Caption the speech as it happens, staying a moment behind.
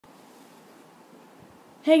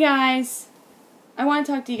Hey guys, I want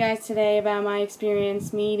to talk to you guys today about my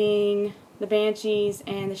experience meeting the Banjees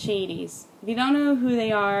and the Shadies. If you don't know who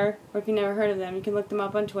they are, or if you've never heard of them, you can look them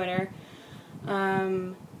up on Twitter.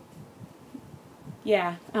 The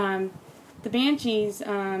Banjees,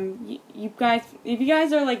 you guys, if you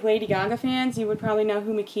guys are like Lady Gaga fans, you would probably know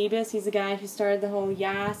who McKeeb is. He's the guy who started the whole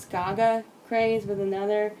Yas Gaga craze with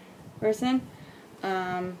another person.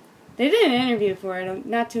 They did an interview for it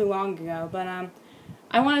not too long ago, but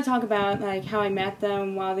I want to talk about like how I met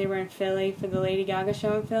them while they were in Philly for the Lady Gaga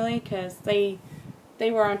show in Philly, because they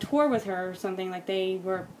were on tour with her or something. Like they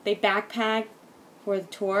backpacked for the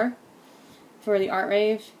tour for the art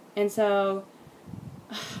rave, and so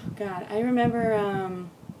God, I remember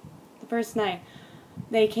the first night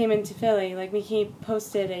they came into Philly. Like he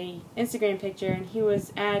posted a Instagram picture, and he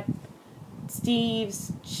was at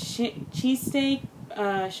Steve's cheesesteak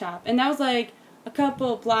shop, and that was like a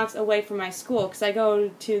couple blocks away from my school, because I go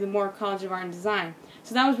to the Moore College of Art and Design.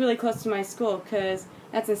 So that was really close to my school, because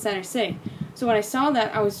that's in Center City. So when I saw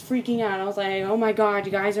that, I was freaking out. I was like, oh my God,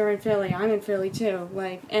 you guys are in Philly. I'm in Philly too.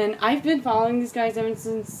 Like, and I've been following these guys ever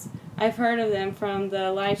since I've heard of them from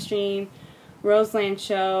the live stream Roseland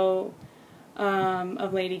show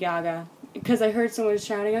of Lady Gaga. Because I heard someone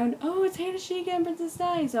shouting out, oh, it's Hannah Sheikah and Princess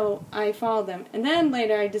Di. So I followed them. And then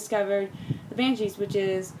later I discovered the Banjees, which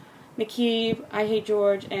is McKeeb, I Hate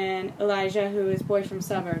George, and Elijah, who is Boy from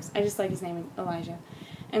Suburbs. I just like his name, Elijah.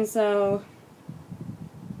 And so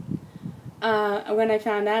when I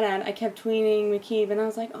found that out, I kept tweeting McKeeb, and I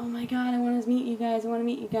was like, oh my God, I want to meet you guys. I want to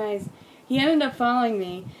meet you guys. He ended up following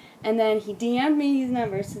me, and then he DM'd me his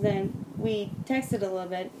number, so then we texted a little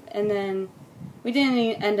bit, and then we didn't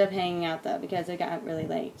even end up hanging out, though, because it got really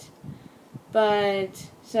late. But,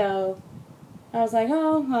 so I was like,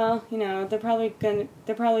 oh, well, you know, they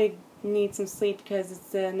probably need some sleep because it's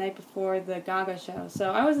the night before the Gaga show.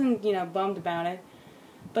 So I wasn't, bummed about it.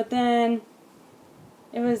 But then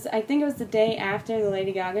I think it was the day after the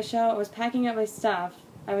Lady Gaga show. I was packing up my stuff.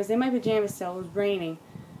 I was in my pajamas still. It was raining.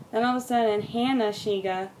 Then all of a sudden, Hannah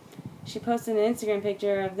Sheikah, she posted an Instagram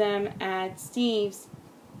picture of them at Steve's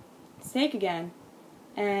steak again.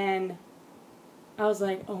 And I was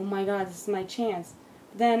like, oh my God, this is my chance.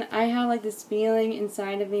 Then I had like this feeling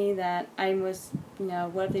inside of me that I was,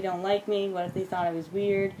 what if they don't like me? What if they thought I was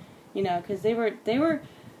weird? Because they had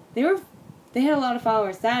a lot of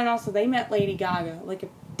followers. That, and also they met Lady Gaga like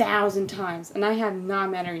 1,000 times, and I have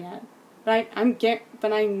not met her yet. But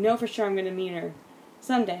I know for sure I'm gonna meet her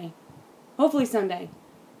someday. Hopefully someday.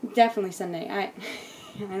 Definitely someday. I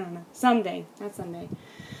don't know. Someday, not Sunday.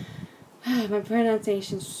 My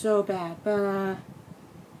pronunciation's so bad, but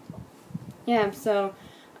yeah, so,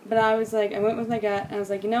 but I was like, I went with my gut, and I was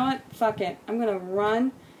like, you know what, fuck it, I'm going to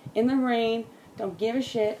run in the rain, don't give a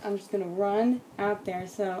shit, I'm just going to run out there.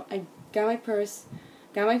 So I got my purse,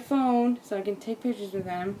 got my phone, so I can take pictures with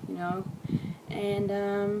them,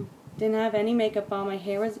 and didn't have any makeup on, my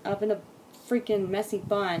hair was up in a freaking messy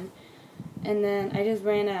bun, and then I just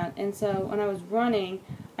ran out. And so when I was running,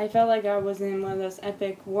 I felt like I was in one of those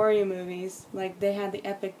epic warrior movies, like they had the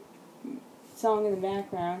epic song in the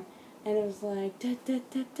background. And it was like, da, da,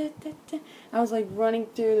 da, da, da, da. I was like running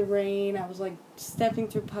through the rain. I was like stepping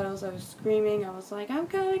through puddles. I was screaming. I was like, I'm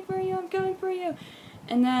coming for you, I'm coming for you.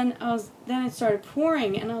 And then it started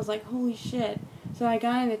pouring, and I was like, holy shit. So I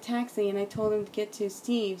got in a taxi, and I told him to get to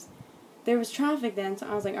Steve's. There was traffic then, so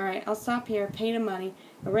I was like, alright, I'll stop here, paid him money.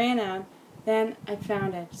 I ran out. Then I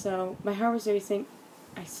found it. So my heart was racing.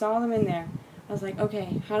 I saw them in there. I was like,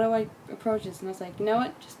 okay, how do I approach this? And I was like, you know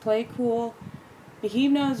what, just play it cool. He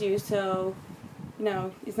knows you, so,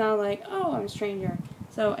 it's not like, oh, I'm a stranger.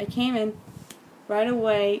 So I came in right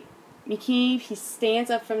away. McKeeb, he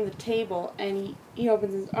stands up from the table, and he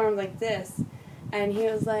opens his arm like this. And he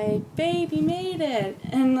was like, babe, you made it.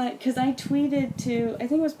 And, like, because I tweeted to, I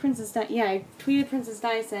think it was Princess Di. Yeah, I tweeted Princess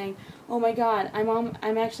Di saying, oh my God,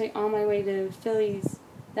 I'm actually on my way to Philly's,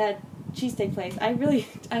 that cheesesteak place. I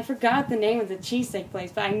forgot the name of the cheesesteak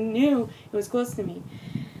place, but I knew it was close to me.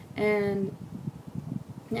 And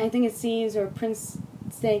I think it's Steve's or Prince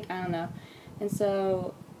Steak, I don't know. And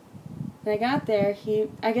so when I got there,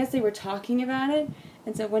 I guess they were talking about it.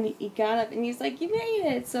 And so when he got up, and he was like, you made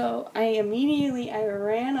it. So I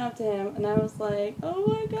ran up to him, and I was like, oh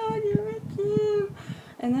my God, you're a cute.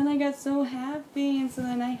 And then I got so happy, and so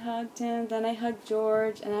then I hugged him. Then I hugged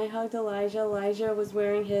George, and I hugged Elijah. Elijah was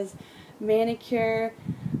wearing his monogrammed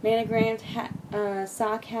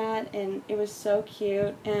sock hat, and it was so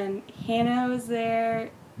cute. And Hannah was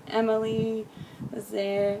there, Emily was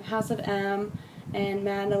there, House of M, and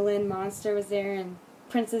Madeline Monster was there, and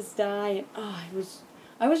Princess Di, and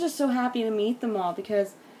I was just so happy to meet them all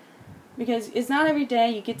because it's not every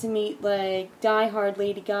day you get to meet like diehard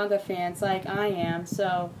Lady Gaga fans like I am.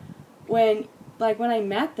 So when I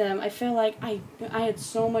met them, I feel like I had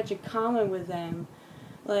so much in common with them.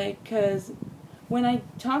 Like, cause when I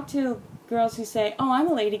talk to girls who say, "Oh, I'm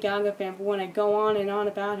a Lady Gaga fan," but when I go on and on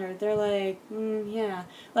about her, they're like, "Yeah."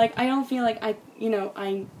 Like, I don't feel like I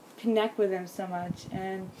connect with them so much.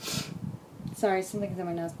 And sorry, something's in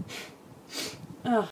my nose. Oh,